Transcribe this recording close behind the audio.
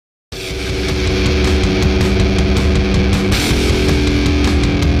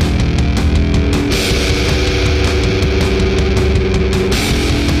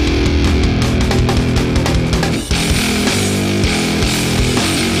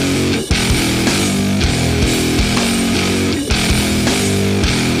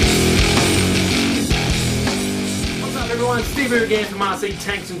again from RC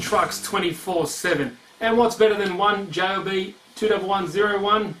Tanks and Trucks 24/7. And what's better than one JLB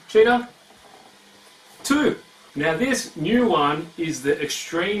 21101 Cheetah? Two. Now this new one is the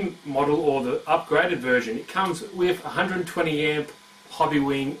extreme model or the upgraded version. It comes with 120 amp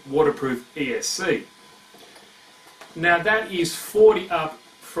hobbywing waterproof ESC. Now that is 40 up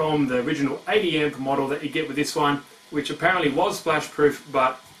from the original 80 amp model that you get with this one, which apparently was splash proof,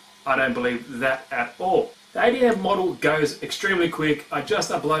 but I don't believe that at all. The 80 amp model goes extremely quick. I just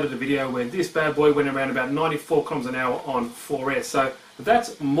uploaded a video where this bad boy went around about 94 km an hour on 4S, so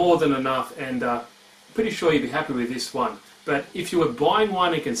that's more than enough, and pretty sure you'd be happy with this one. But if you were buying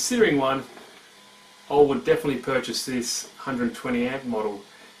one and considering one, I would definitely purchase this 120 amp model.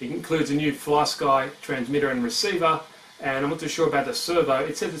 It includes a new Flysky transmitter and receiver, and I'm not too sure about the servo.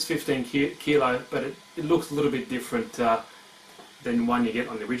 It says it's 15 kilo, but it looks a little bit different than one you get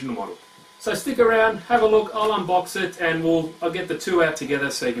on the original model. So stick around, have a look, I'll unbox it, and I'll get the two out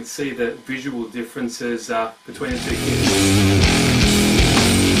together so you can see the visual differences between the two kits.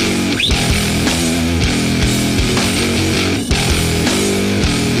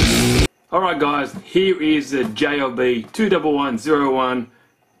 Alright guys, here is the JLB 21101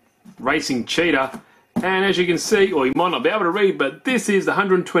 Racing Cheetah, and as you can see, or you might not be able to read, but this is the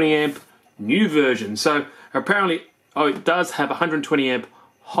 120 amp new version. So apparently, it does have 120 amp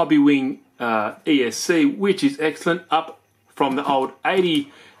hobbywing ESC, which is excellent, up from the old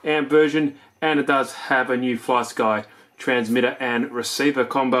 80 amp version, and it does have a new Flysky transmitter and receiver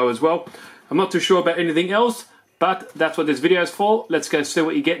combo as well. I'm not too sure about anything else, but that's what this video is for. Let's go see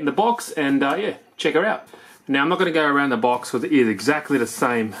what you get in the box, and yeah, check her out. Now I'm not going to go around the box because it is exactly the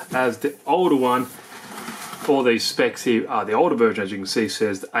same as the older one. All these specs here are the older version, as you can see,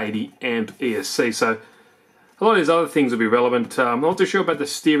 says the 80 amp ESC. So a lot of these other things will be relevant. I'm not too sure about the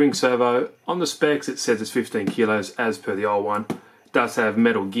steering servo. On the specs it says it's 15 kilos as per the old one. It does have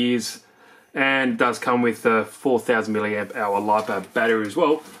metal gears and does come with a 4000 milliamp hour LiPo battery as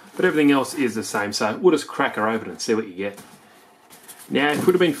well. But everything else is the same, so we'll just crack her open and see what you get. Now, if you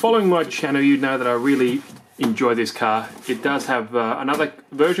would have been following my channel, you'd know that I really enjoy this car. It does have another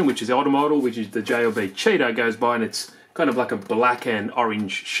version, which is the older model, which is the JLB Cheetah goes by, and it's kind of like a black and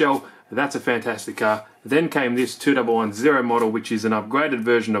orange shell. That's a fantastic car. Then came this 21110 model, which is an upgraded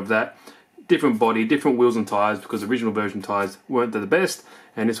version of that. Different body, different wheels and tyres, because the original version tyres weren't the best,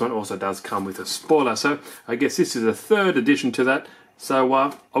 and this one also does come with a spoiler. So I guess this is a third addition to that. So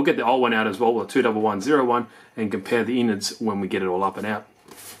I'll get the old one out as well, the 21101, and compare the innards when we get it all up and out.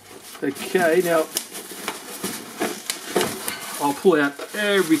 Okay, now I'll pull out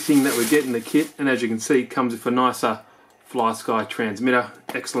everything that we get in the kit, and as you can see, it comes with a nicer Flysky transmitter.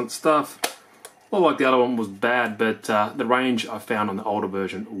 Excellent stuff. Not like the other one was bad, but the range I found on the older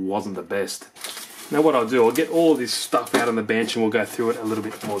version wasn't the best. Now what I'll do, I'll get all this stuff out on the bench and we'll go through it in a little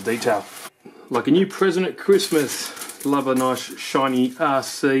bit more detail. Like a new present at Christmas. Love a nice shiny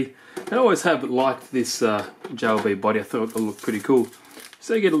RC. I always have liked this JLB body. I thought it looked pretty cool.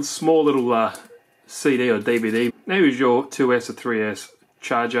 So you get a small little CD or DVD. Now here's your 2S or 3S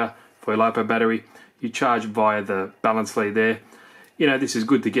charger for your LiPo battery. You charge via the balance lead there. You know, this is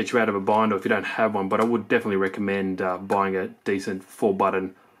good to get you out of a bind or if you don't have one, but I would definitely recommend buying a decent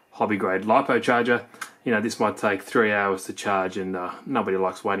 4-button hobby grade LiPo charger. You know, this might take 3 hours to charge, and nobody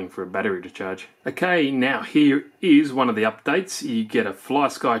likes waiting for a battery to charge. Okay, now here is one of the updates. You get a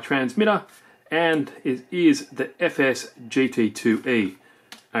Flysky transmitter, and it is the FS GT2E.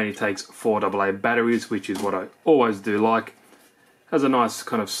 Only takes 4 AA batteries, which is what I always do like. Has a nice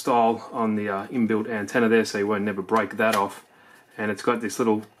kind of style on the inbuilt antenna there, so you won't never break that off. And it's got this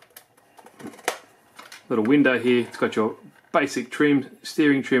little window here. It's got your basic trim,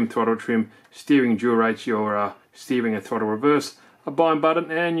 steering trim, throttle trim, steering dual rates, your steering and throttle reverse, a bind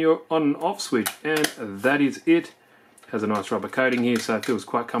button, and your on and off switch, and that is it. Has a nice rubber coating here, so it feels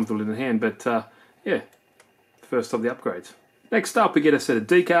quite comfortable in the hand, but yeah, first of the upgrades. Next up, we get a set of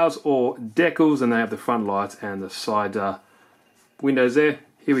decals or decals, and they have the front lights and the side windows there.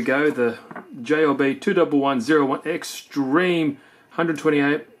 Here we go, the JLB 21101 Extreme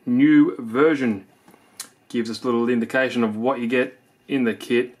 128 new version. Gives us a little indication of what you get in the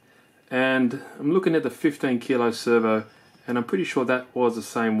kit, and I'm looking at the 15 kilo servo, and I'm pretty sure that was the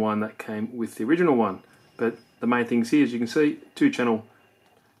same one that came with the original one. But the main things here, as you can see, 2-channel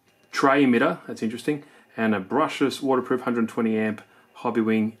tray emitter, that's interesting, and a brushless waterproof 120 amp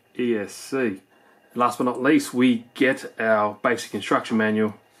hobbywing ESC. Last but not least, we get our basic instruction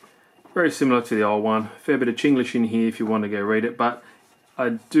manual, very similar to the old one. Fair bit of Chinglish in here if you want to go read it, but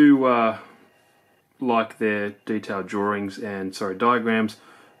I do like their detailed drawings and diagrams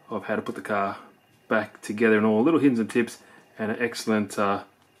of how to put the car back together and all little hints and tips, and an excellent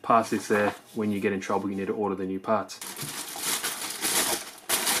parts list there. When you get in trouble, you need to order the new parts.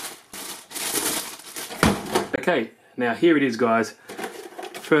 Okay, now here it is, guys.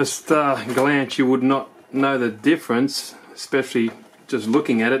 First glance, you would not know the difference, especially just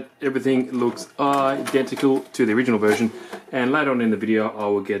looking at it. Everything looks identical to the original version, and later on in the video I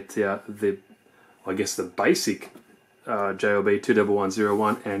will get the basic JLB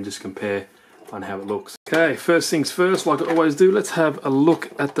 21101 and just compare on how it looks. Okay, first things first, like I always do, let's have a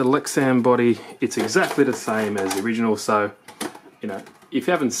look at the Lexan body. It's exactly the same as the original, so you know, if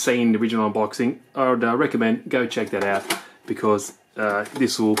you haven't seen the original unboxing, I would recommend go check that out, because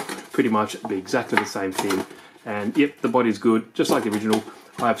this will pretty much be exactly the same thing. And yep, the body's good, just like the original.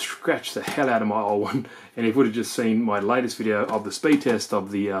 I've scratched the hell out of my old one, and if you would have just seen my latest video of the speed test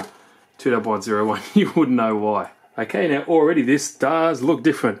of the 21101, you wouldn't know why. Okay, now already this does look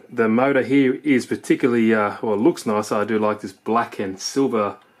different. The motor here is particularly, well, it looks nice. I do like this black and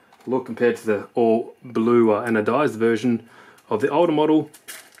silver look compared to the all blue anodized version of the older model,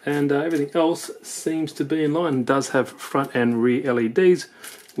 and everything else seems to be in line. It does have front and rear LEDs,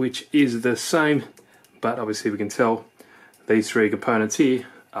 which is the same, but obviously we can tell these three components here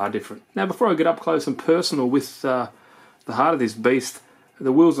are different. Now before I get up close and personal with the heart of this beast,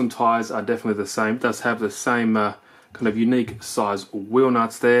 the wheels and tyres are definitely the same. It does have the same kind of unique size wheel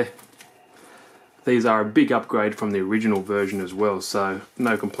nuts there. These are a big upgrade from the original version as well, so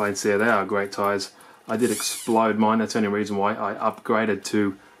no complaints there. They are great tyres. I did explode mine, that's the only reason why I upgraded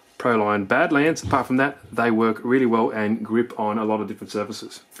to Proline Badlands. Apart from that, they work really well and grip on a lot of different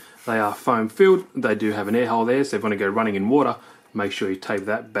surfaces. They are foam filled, they do have an air hole there, so if you want to go running in water, make sure you tape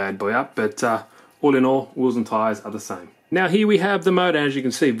that bad boy up, but all in all, wheels and tyres are the same. Now here we have the motor. As you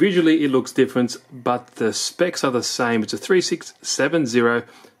can see, visually it looks different, but the specs are the same. It's a 3670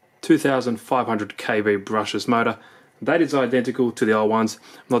 2500 kV brushless motor. That is identical to the old ones.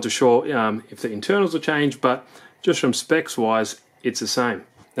 I'm not too sure if the internals will change, but just from specs wise, it's the same.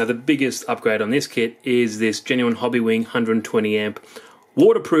 Now the biggest upgrade on this kit is this genuine Hobbywing 120 amp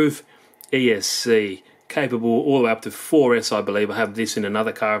waterproof ESC, capable all the way up to 4S, I believe. I have this in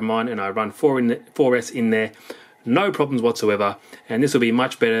another car of mine, and I run 4S in there, no problems whatsoever. And this will be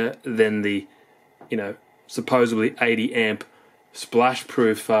much better than the, you know, supposedly 80 amp splash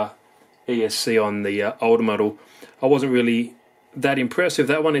proof ESC on the older model. I wasn't really that impressed with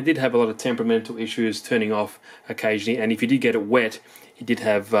that one. It did have a lot of temperamental issues, turning off occasionally, and if you did get it wet, it did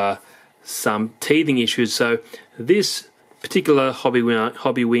have some teething issues. So this particular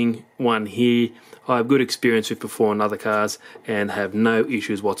Hobbywing one here, I have good experience with before on other cars and have no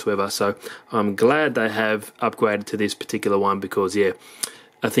issues whatsoever. So I'm glad they have upgraded to this particular one, because yeah,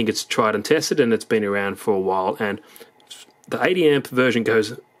 I think it's tried and tested and it's been around for a while, and the 80 amp version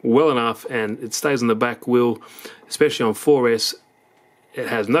goes well enough and it stays on the back wheel, especially on 4S. It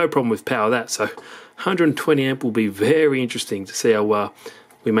has no problem with power that, so 120 amp will be very interesting to see how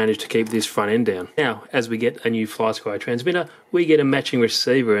we manage to keep this front end down. Now, as we get a new Flysky transmitter, we get a matching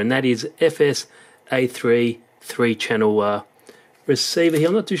receiver, and that is FS-A3 3-channel receiver here.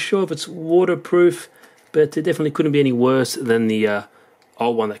 I'm not too sure if it's waterproof, but it definitely couldn't be any worse than the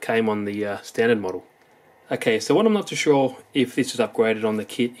old one that came on the standard model. Okay, so what I'm not too sure if this is upgraded on the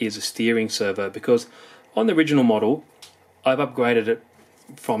kit is a steering servo, because on the original model, I've upgraded it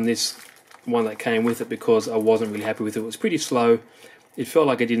from this one that came with it because I wasn't really happy with it. It was pretty slow. It felt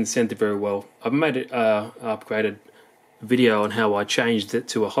like it didn't sense it very well. I've made an upgraded video on how I changed it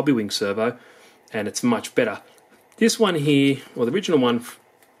to a Hobbywing servo, and it's much better. This one here, well, the original one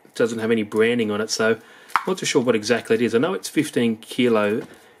doesn't have any branding on it, so I'm not too sure what exactly it is. I know it's 15 kilo.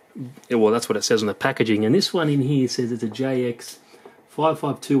 Well, that's what it says on the packaging, and this one in here says it's a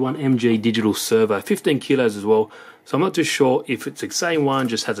JX5521MG digital servo, 15 kilos as well. So I'm not too sure if it's the same one,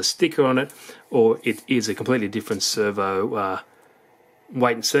 just has a sticker on it, or it is a completely different servo.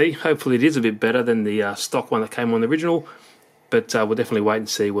 Wait and see. Hopefully it is a bit better than the stock one that came on the original, but we'll definitely wait and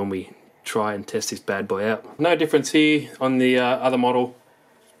see when we try and test this bad boy out. No difference here on the other model.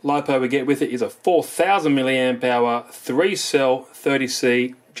 LiPo we get with it is a 4000 milliamp hour 3-cell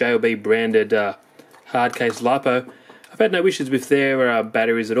 30C JLB branded hard case LiPo. I've had no issues with their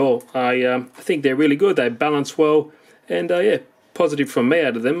batteries at all. I think they're really good. They balance well, and yeah, positive from me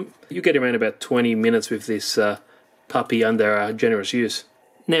out of them. You get around about 20 minutes with this puppy under generous use.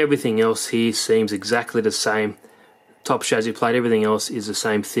 Now everything else here seems exactly the same. Top chassis plate, everything else is the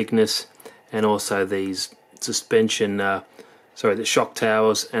same thickness, and also these suspension, the shock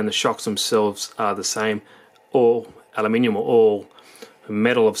towers and the shocks themselves are the same, all aluminium or all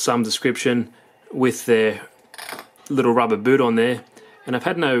metal of some description, with their little rubber boot on there. And I've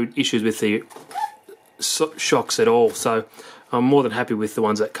had no issues with the shocks at all. So I'm more than happy with the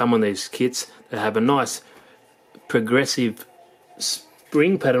ones that come on these kits. They have a nice progressive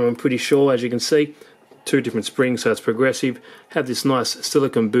spring pattern, I'm pretty sure, as you can see. 2 different springs, so it's progressive. Have this nice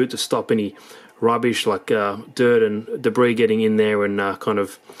silicone boot to stop any rubbish like dirt and debris getting in there and kind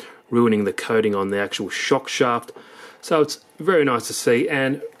of ruining the coating on the actual shock shaft. So it's very nice to see,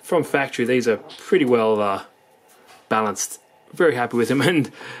 and from factory these are pretty well balanced. Very happy with them,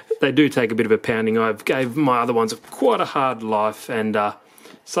 and they do take a bit of a pounding. I've gave my other ones quite a hard life, and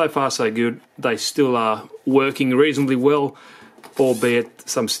so far so good. They still are working reasonably well, albeit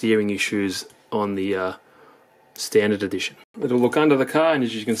some steering issues on the standard edition. Little look under the car, and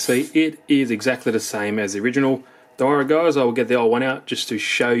as you can see, it is exactly the same as the original. The Ora guys, I will get the old one out just to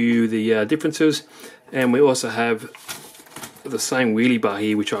show you the differences. And we also have the same wheelie bar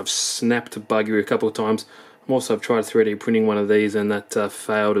here, which I've snapped to buggery a couple of times. I've tried 3D printing one of these, and that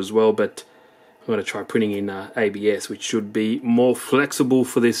failed as well, but I'm going to try printing in ABS, which should be more flexible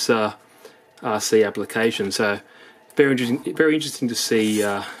for this RC application. So very interesting to see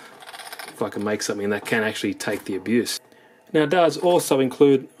if I can make something that can actually take the abuse. Now, it does also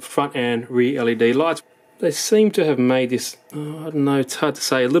include front and rear LED lights. They seem to have made this, I don't know, it's hard to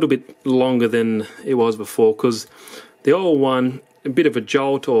say, a little bit longer than it was before, because the old one, a bit of a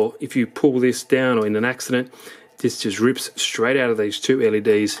jolt, or if you pull this down or in an accident, this just rips straight out of these 2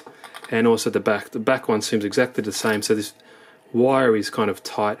 LEDs. And also the back one seems exactly the same, so this wire is kind of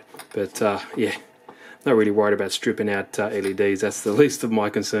tight, but yeah, not really worried about stripping out LEDs. That's the least of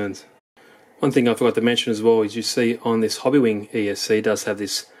my concerns. One thing I forgot to mention as well is you see on this hobbywing ESC does have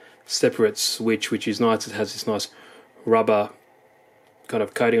this separate switch, which is nice. It has this nice rubber kind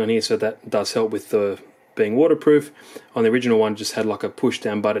of coating on here, so that does help with the being waterproof. On the original one, just had like a push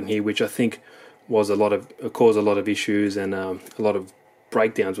down button here, which I think was caused a lot of issues, and a lot of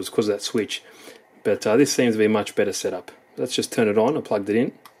breakdowns was because of that switch. But this seems to be a much better setup. Let's just turn it on. I plugged it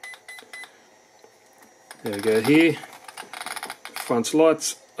in. There we go here. Front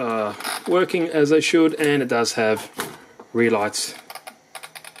lights are working as they should, and it does have rear lights.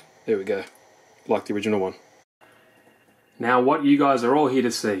 There we go, like the original one. Now, what you guys are all here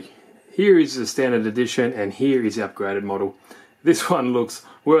to see. Here is the standard edition, and here is the upgraded model. This one looks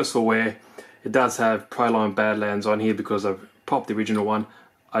worse for wear. It does have Proline Badlands on here because I've popped the original one.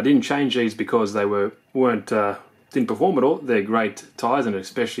 I didn't change these because they didn't perform at all. They're great tyres, and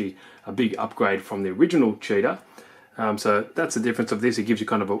especially a big upgrade from the original Cheetah. So that's the difference of this. It gives you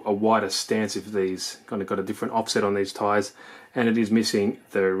kind of a wider stance if these kind of got a different offset on these tyres, and it is missing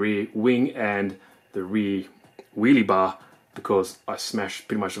the rear wing and the rear wheelie bar because I smashed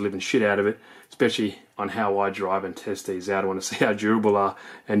pretty much the living shit out of it, especially on how I drive and test these out. I want to see how durable they are,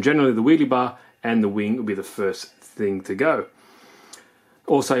 and generally the wheelie bar and the wing will be the first thing to go.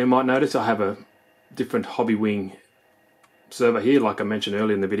 Also, you might notice I have a different hobbywing servo here. Like I mentioned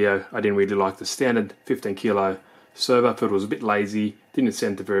earlier in the video, I didn't really like the standard 15 kilo servo, but it was a bit lazy, didn't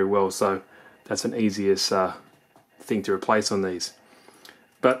center very well, so that's an easiest thing to replace on these.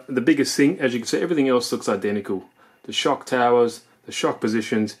 But the biggest thing, as you can see, everything else looks identical. The shock towers, the shock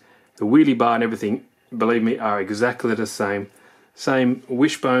positions, the wheelie bar and everything, believe me, are exactly the same. Same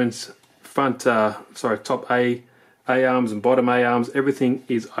wishbones, front, top A arms and bottom A arms, everything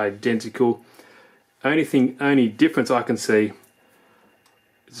is identical. Only difference I can see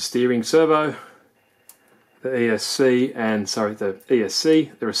is the steering servo, the ESC,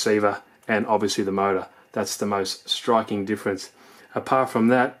 the receiver, and obviously the motor. That's the most striking difference. Apart from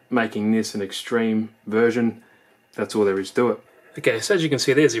that, making this an extreme version, that's all there is to it. Okay, so as you can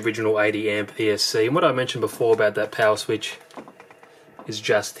see, there's the original 80 amp ESC, and what I mentioned before about that power switch is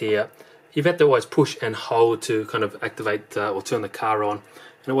just here. You've had to always push and hold to kind of activate or turn the car on,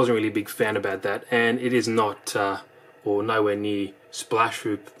 and I wasn't really a big fan about that, and it is not or nowhere near splash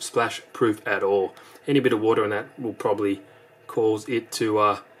proof at all. Any bit of water in that will probably cause it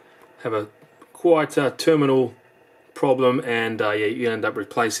to have a quite terminal problem, and yeah, you end up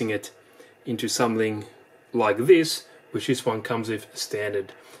replacing it into something like this, which this one comes with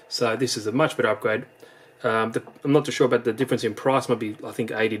standard. So this is a much better upgrade. I'm not too sure about the difference in price. Might be, I think,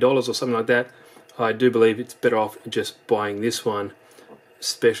 $80 or something like that. I do believe it's better off just buying this one,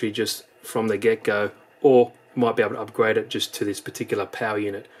 especially just from the get-go, or you might be able to upgrade it just to this particular power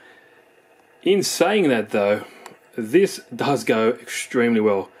unit. In saying that though, this does go extremely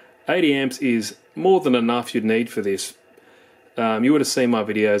well. 80 amps is more than enough you'd need for this. You would have seen my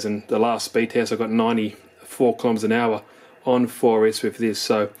videos, and the last speed test I got 94 kilometers an hour on 4S with this,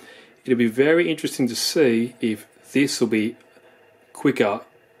 so it'll be very interesting to see if this will be quicker,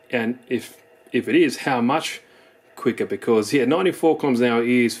 and if it is, how much quicker, because yeah, 94 kilometers an hour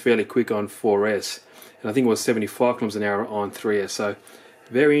is fairly quick on 4S, and I think it was 75 kilometers an hour on 3S. So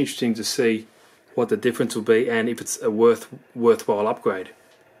very interesting to see what the difference will be and if it's a worthwhile upgrade,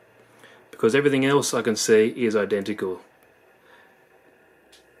 because everything else I can see is identical.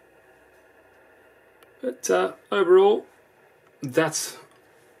 But overall, that's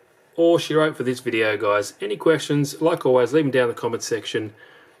all she wrote for this video, guys. Any questions, like always, leave them down in the comment section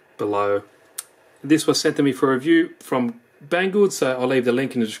below. This was sent to me for review from Banggood, so I'll leave the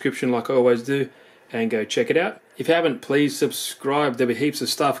link in the description like I always do, and go check it out. If you haven't, please subscribe. There'll be heaps of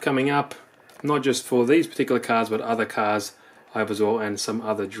stuff coming up, not just for these particular cars, but other cars I have as well, and some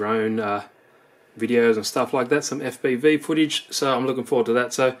other drone videos and stuff like that, some FPV footage, so I'm looking forward to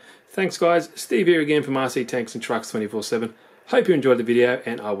that. So thanks guys, Steve here again from RC Tanks and Trucks 24/7. Hope you enjoyed the video,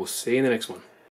 and I will see you in the next one.